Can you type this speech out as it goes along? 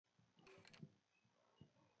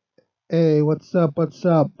Hey, what's up? What's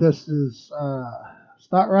up? This is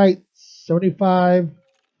SnotRight 75.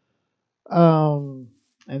 Um,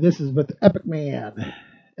 and this is with Epicman.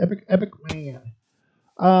 Epicman.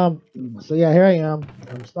 Um, so yeah, here I am.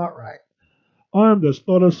 I'm SnotRight. I'm the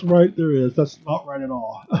smartest right there is. That's not right at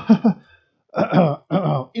all.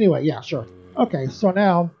 Anyway, yeah, sure. Okay, so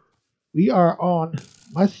now we are on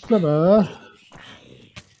my server.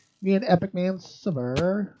 Me and Epicman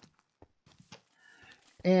server.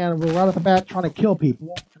 And we're right off the bat trying to kill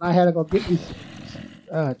people. And I had to go get these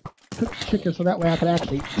cooked chicken so that way I could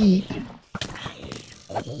actually eat.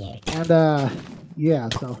 And yeah,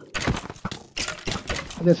 so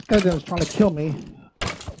this cousin was trying to kill me.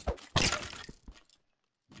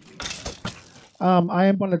 I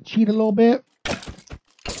am going to cheat a little bit.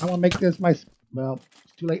 I want to make this my, well,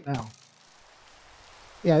 it's too late now.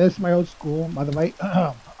 Yeah, this is my old school, by the way.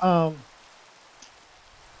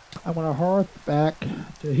 I want to hearth back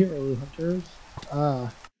to Hero Hunters.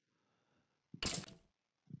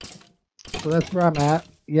 So that's where I'm at.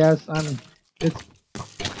 Yes, it's,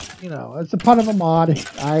 you know, it's a part of a mod.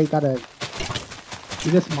 I gotta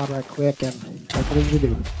do this mod right quick, and that's what I need to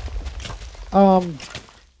do.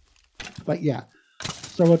 But yeah.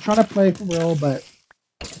 So we're trying to play for real, but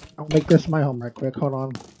I'll make this my home right quick. Hold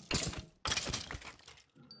on.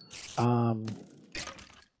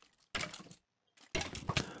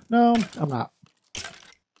 No, I'm not.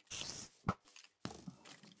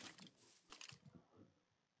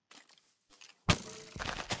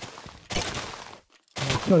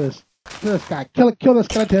 Kill this guy. Kill this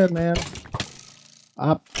skeleton, man.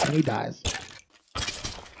 Up, and he dies.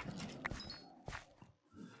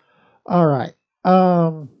 All right.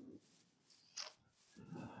 The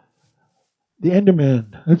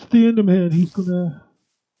Enderman. That's the Enderman. He's gonna.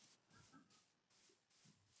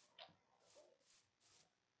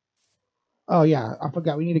 Oh yeah, I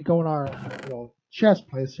forgot. We need to go in our little chest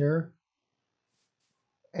place here,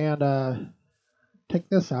 and take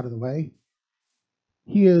this out of the way.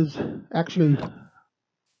 He is actually.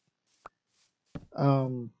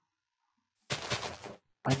 I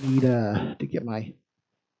need to get my.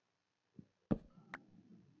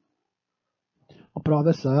 I'll put all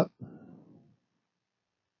this up.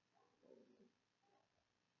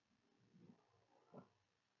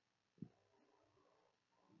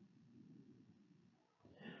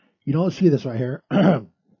 You don't see this right here. All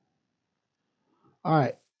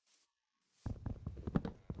right.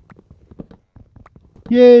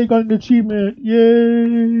 Yay, got an achievement.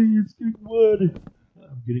 Yay, it's getting wood.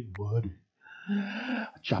 I'm getting wood.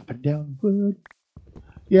 Chopping down wood.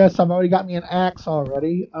 Yes, I've already got me an axe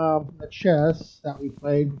already. The chest that we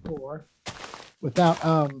played before without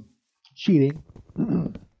cheating.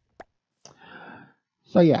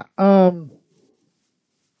 So yeah.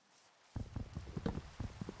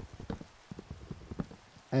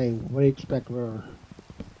 Hey, what do you expect? We're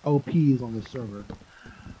OPs on this server.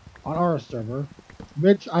 On our server,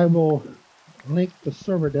 which I will link the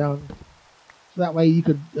server down so that way you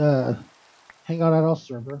could hang out at our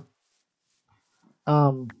server.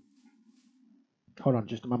 Hold on,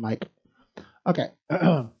 just on my mic. Okay,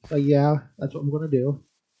 so yeah, that's what we're gonna do.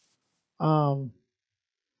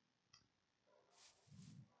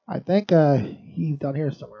 I think he's down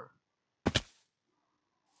here somewhere.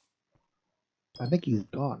 I think he's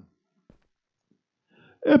gone.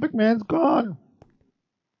 Epicman's gone.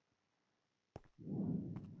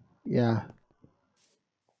 Yeah.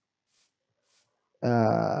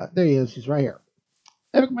 There he is. He's right here.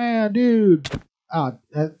 Epicman, dude. Oh,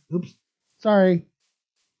 oops. Sorry.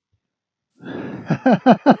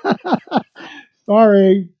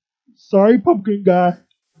 Sorry. Sorry, pumpkin guy.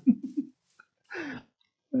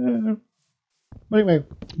 But anyway,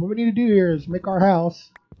 what we need to do here is make our house.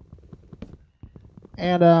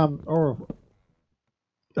 And, or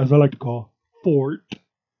as I like to call, fort.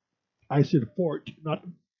 I said fort, not,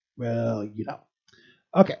 well, you know.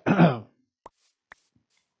 Okay.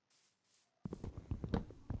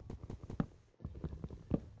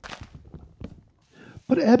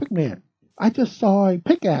 But Epicman, I just saw a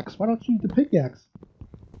pickaxe. Why don't you use the pickaxe?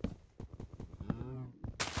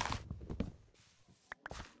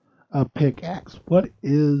 A pickaxe. What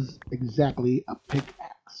is exactly a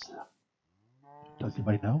pickaxe? Does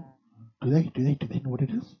anybody know? Do they know what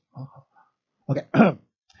it is? Okay.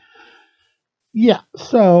 Yeah,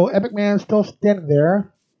 so Epicman's still standing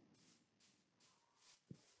there.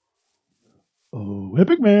 Oh,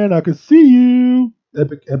 Epicman, I can see you.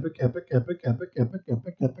 Epic.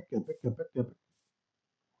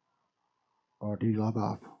 Or did he log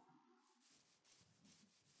off?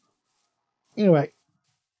 Anyway.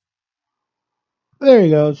 There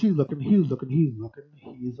he goes. He's looking. He's looking. He's looking.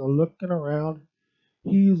 He's a looking around.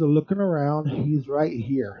 He's a looking around. He's right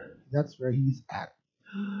here. That's where he's at.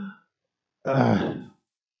 Uh,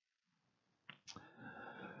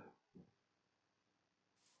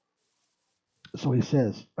 so he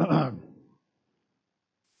says,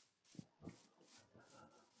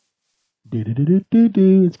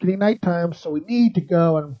 it's getting nighttime, so we need to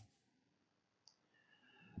go and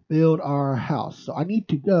build our house. So I need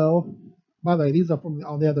to go. By the way, these are from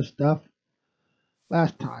all the other stuff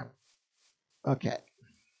last time. Okay.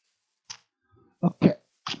 Okay.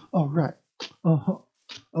 All right. Uh-huh.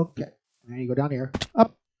 Okay. Now you go down here.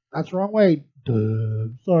 Up. That's the wrong way. Duh.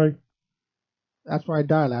 Sorry. That's where I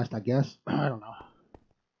died last, I guess. I don't know.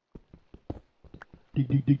 Dig,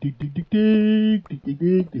 dig, dig, dig, dig, dig, dig, dig, dig,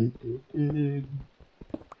 dig, dig, dig, dig.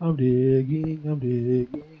 I'm digging, I'm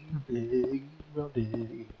digging, I'm digging, I'm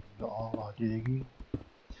digging, all I'm digging.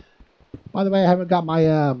 By the way, I haven't got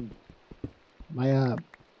my my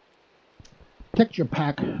texture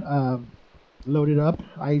pack loaded up.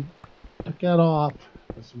 I took that off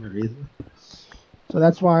for some reason. So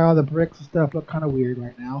that's why all the bricks and stuff look kind of weird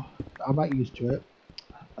right now. I'm not used to it.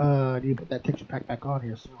 I need to put that texture pack back on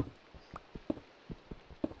here soon.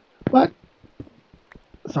 But,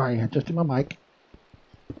 sorry, adjusting my mic.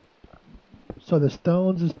 So the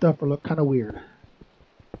stones and stuff will look kind of weird.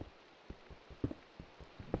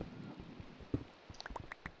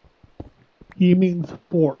 He means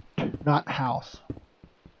fort, not house.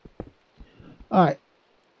 Alright.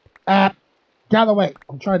 Get out of the way.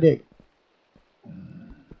 I'm trying to dig.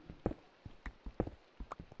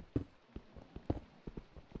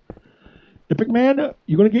 Epicman,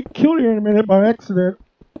 you're going to get killed here in a minute by accident.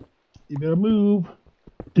 You better move,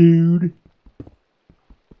 dude.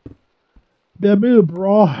 Better move,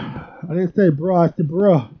 bro. I didn't say bro, I said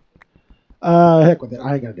bro. Heck with it.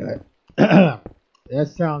 I ain't gonna do it. That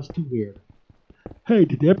sounds too weird. Hey,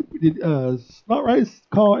 did SnotRight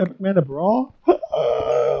call Epicman a bra?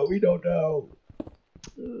 We don't know.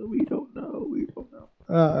 We don't know. We don't know.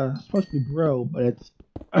 It's supposed to be bro, but it's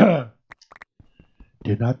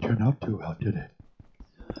did not turn out too well, did it?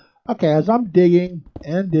 Okay, as I'm digging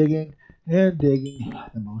and digging and digging,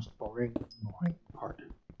 the most boring part.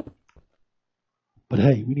 But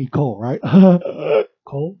hey, we need coal, right?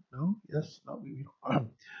 Coal? No? Yes? No, we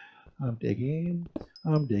don't. I'm digging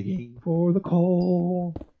for the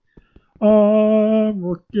coal. I'm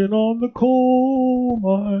working on the coal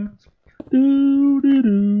mines. Do, do,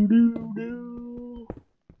 do, do, do.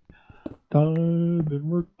 I've been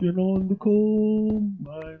working on the coal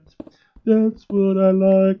mines. That's what I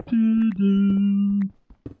like to do.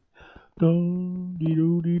 Dum dee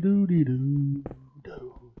doo dee doo dee doo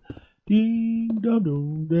doo. Ding dum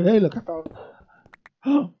dum. Hey, look, I found.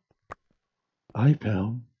 I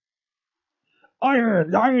found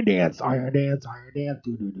iron. Iron dance. Iron dance. Iron dance.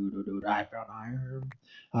 Do do do do do. I found iron.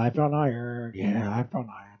 I found iron. Yeah, I found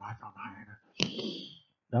iron. I found iron.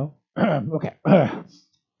 No. Okay.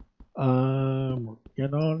 I'm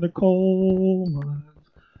working on the coal mines.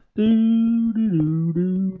 Do do do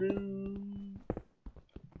do do.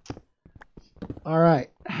 All right.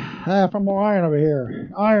 I found more iron over here.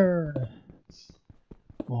 Iron.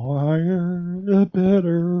 More iron, the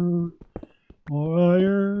better. More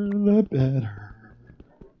iron, the better.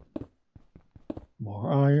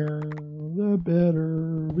 More iron, the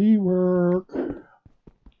better we work.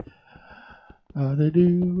 Do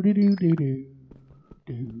do do do do do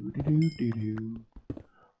do do do do.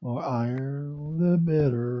 More iron, the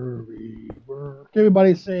better we work.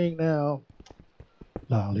 Everybody sing now.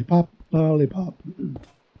 Lollipop, lollipop.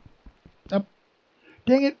 Up.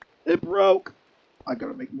 Dang it! It broke. I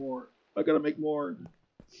gotta make more. I gotta make more.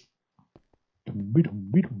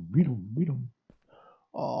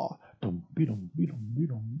 Oh,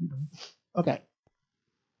 okay.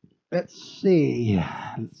 Let's see.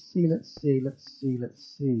 Let's see. Let's see. Let's see.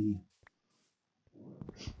 Let's see.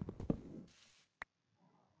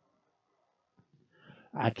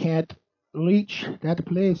 I can't reach that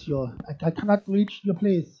place. I cannot reach your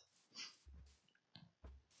place.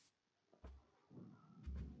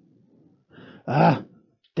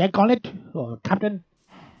 Deck on it, Captain.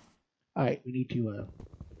 All right, we need to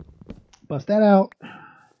bust that out.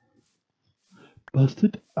 Bust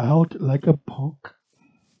it out like a punk.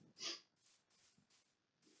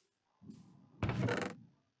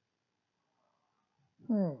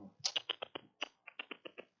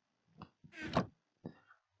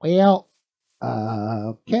 Well,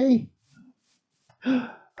 okay.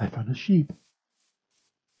 I found a sheep.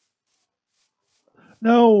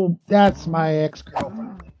 No, that's my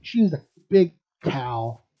ex-girlfriend. She's a big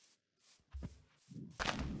cow.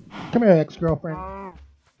 Come here, ex-girlfriend.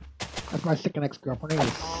 That's my second ex-girlfriend. Her name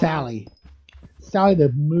is Sally. Sally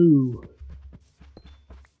the Moo.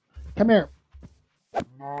 Come here.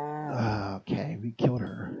 Okay, we killed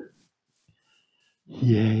her.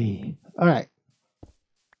 Yay. Alright.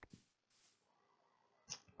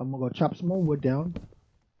 I'm gonna go chop some more wood down.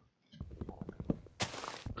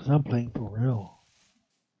 Because I'm playing for real.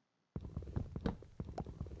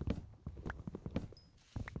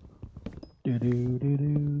 Do do do do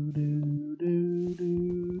do do do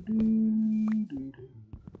do do.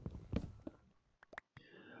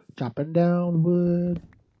 Chopping down wood.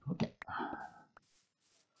 Okay.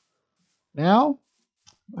 Now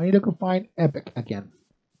I need to go find Epic again.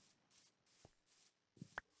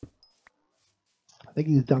 I think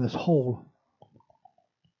he's down this hole.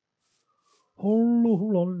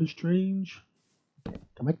 Hole on the strange. Okay,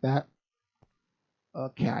 to make that.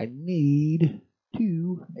 Okay, I need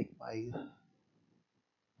to make my.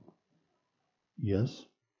 Yes.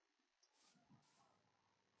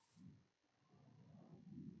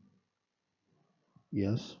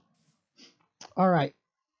 Yes. All right.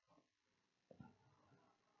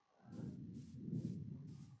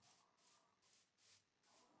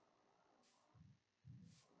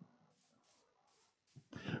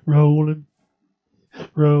 Rolling,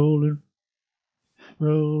 rolling,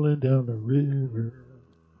 rolling down the river.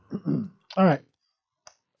 All right.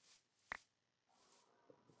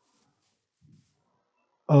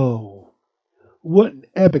 Oh, wouldn't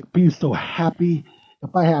Epic be so happy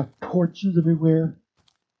if I have torches everywhere?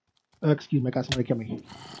 Excuse me, I got somebody coming.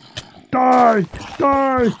 Die!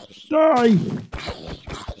 Die! Die!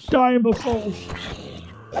 Die in the falls!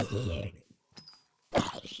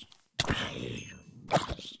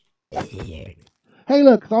 Hey,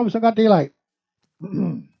 look! It's almost I got daylight.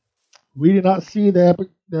 We did not see the Epic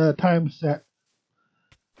time set.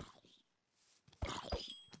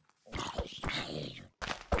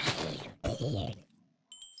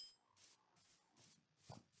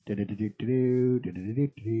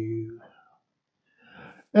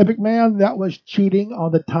 Epic Man, that was cheating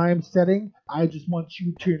on the time setting. I just want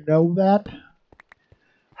you to know that.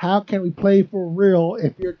 How can we play for real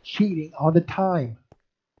if you're cheating on the time?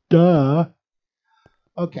 Duh.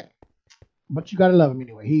 Okay. But you gotta love him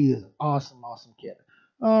anyway. He is an awesome, awesome kid.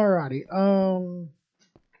 Alrighty.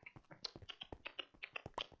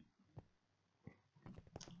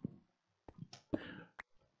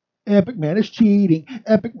 Epic Man is cheating.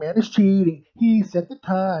 Epic Man is cheating. He set the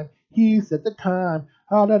time. He set the time.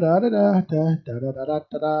 He set the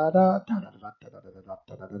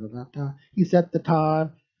time. He set the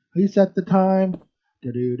time. He set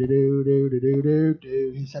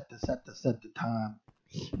the time.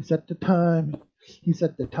 He set the time. He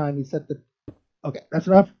set the time. He set the. Okay, that's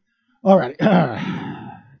enough. All right.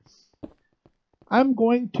 I'm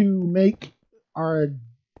going to make our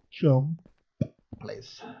jump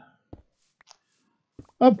place.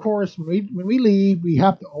 Of course, when we leave, we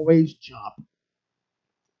have to always jump.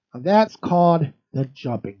 And that's called the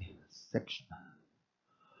jumping section.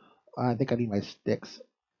 I think I need my sticks.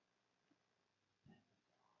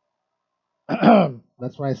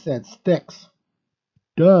 That's what I said, sticks.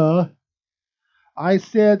 Duh. I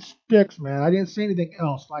said sticks, man. I didn't say anything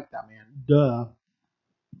else like that, man. Duh.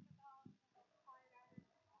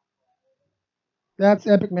 That's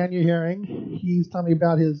Epic Man you're hearing. He's telling me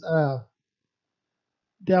about his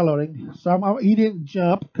downloading. So he didn't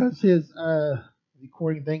jump because his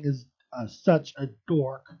recording thing is such a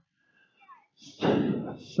dork.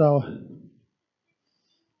 So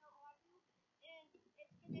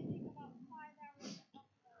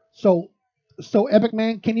Epic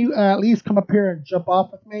Man, can you at least come up here and jump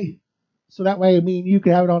off with me? So that way, me and you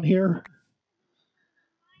can have it on here.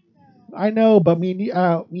 I know, but me and you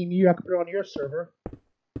have to put it on your server,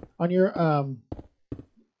 on your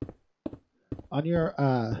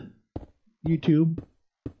YouTube.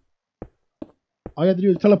 All you have to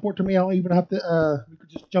do is teleport to me. I don't even have to. You could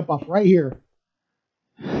just jump off right here.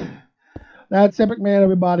 That's Epic Man,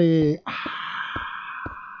 everybody.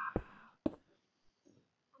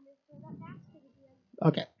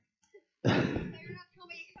 Okay.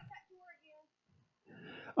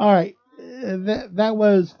 All right. That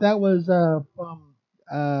was from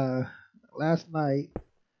last night.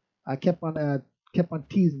 I kept on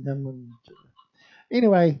teasing them.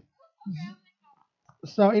 Anyway.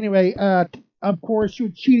 So anyway, of course you're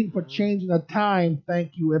cheating for changing the time.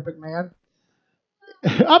 Thank you, Epic Man.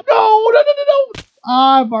 No.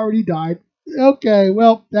 I've already died. Okay,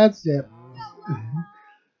 well that's it.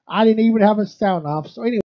 I didn't even have a sound off. So anyway.